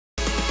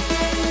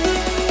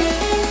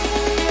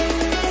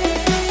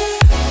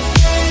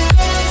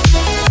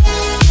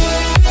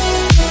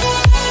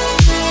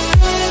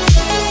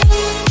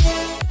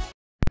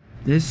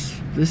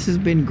This has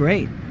been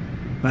great,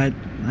 but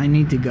I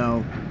need to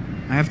go.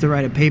 I have to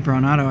write a paper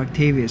on Otto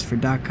Octavius for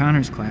Doc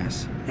Connor's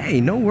class. Hey,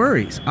 no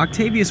worries.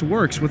 Octavius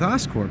works with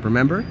Oscorp,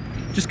 remember?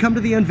 Just come to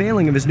the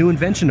unveiling of his new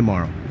invention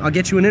tomorrow. I'll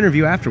get you an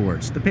interview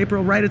afterwards. The paper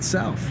will write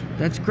itself.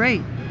 That's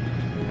great.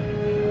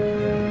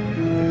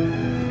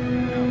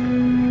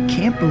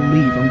 Can't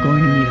believe I'm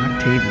going to meet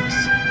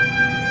Octavius.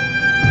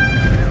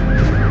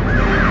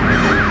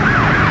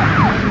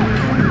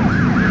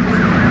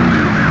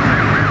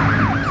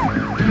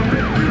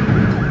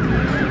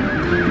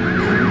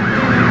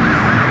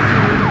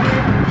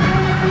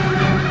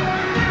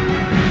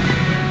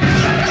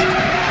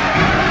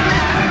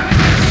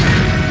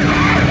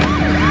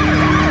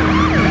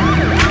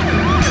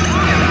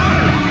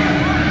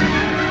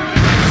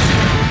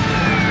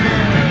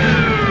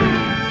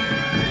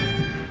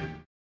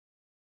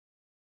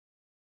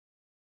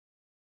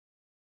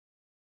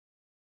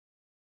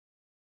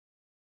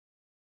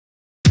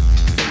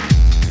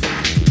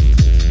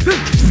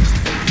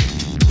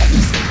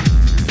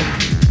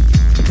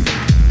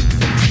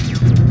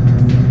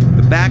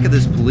 The back of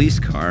this police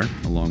car,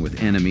 along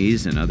with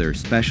enemies and other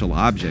special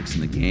objects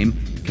in the game,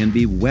 can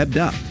be webbed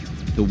up.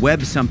 To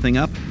web something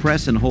up,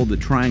 press and hold the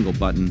triangle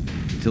button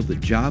until the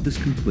job is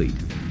complete.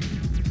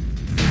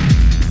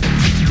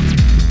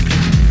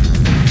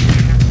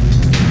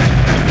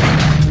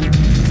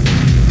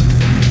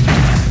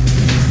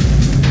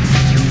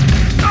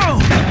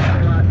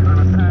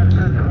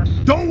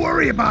 Don't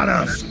worry about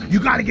us! You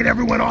gotta get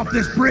everyone off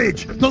this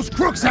bridge! Those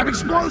crooks have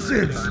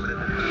explosives!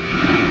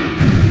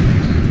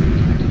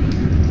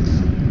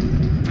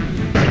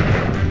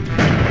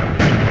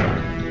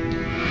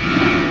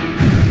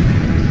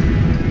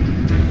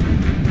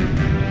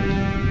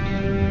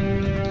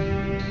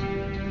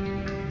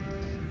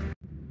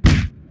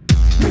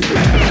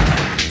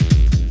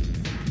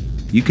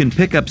 You can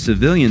pick up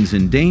civilians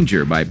in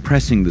danger by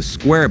pressing the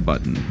square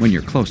button when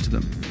you're close to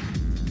them.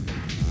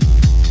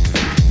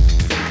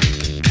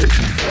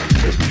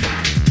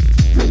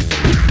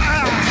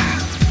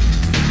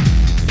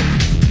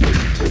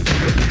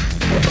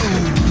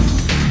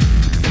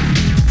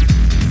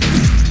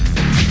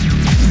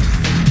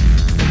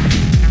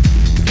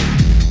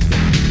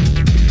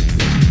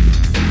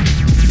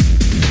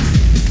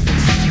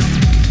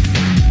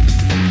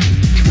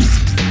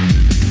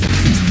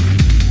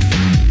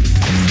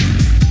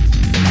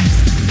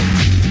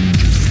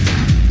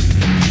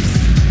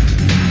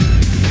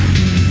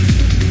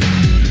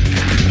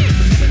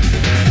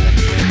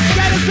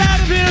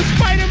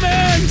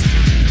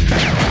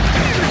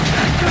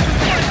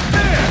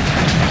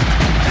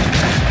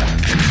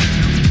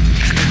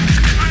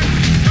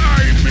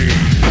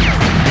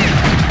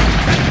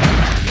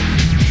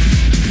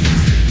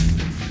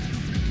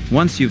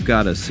 Once you've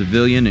got a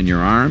civilian in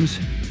your arms,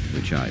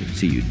 which I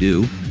see you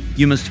do,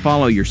 you must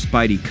follow your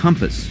Spidey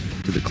compass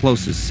to the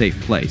closest safe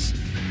place.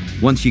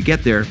 Once you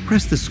get there,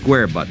 press the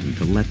square button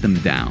to let them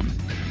down.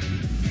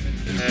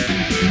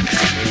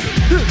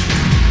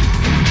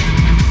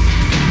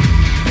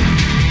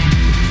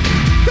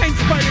 Thanks,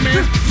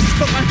 Spider-Man,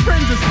 but my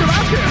friends are still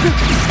out there.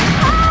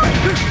 Help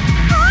me!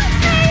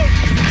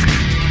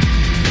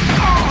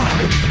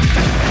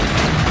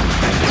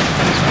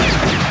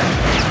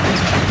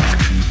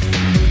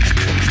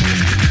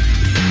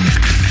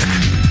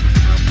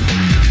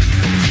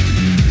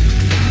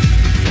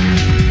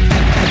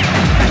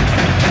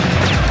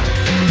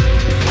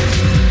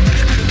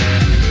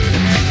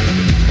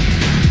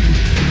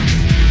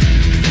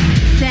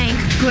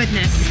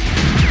 Goodness.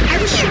 I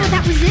was sure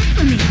that was it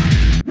for me.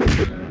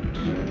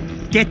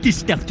 Get this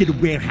stuff to the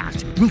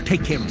warehouse. We'll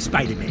take care of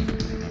Spider-Man.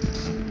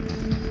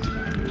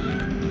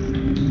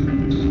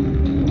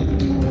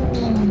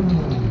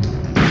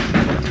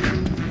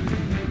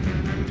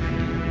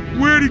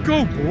 Where'd he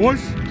go,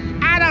 boss?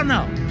 I don't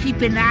know.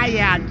 Keep an eye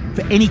out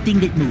for anything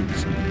that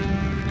moves.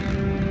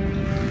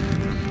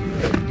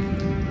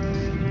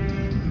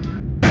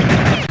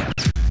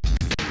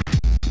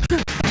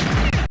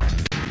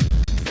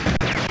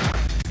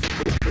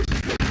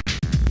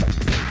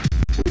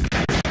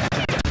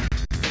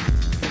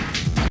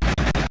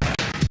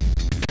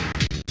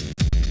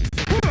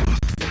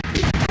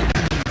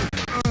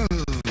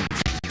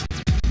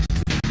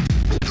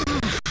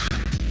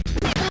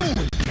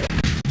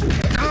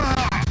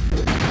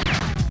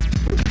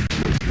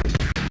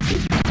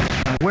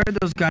 Where'd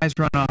those guys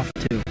run off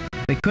to?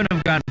 They couldn't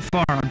have gotten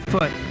far on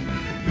foot.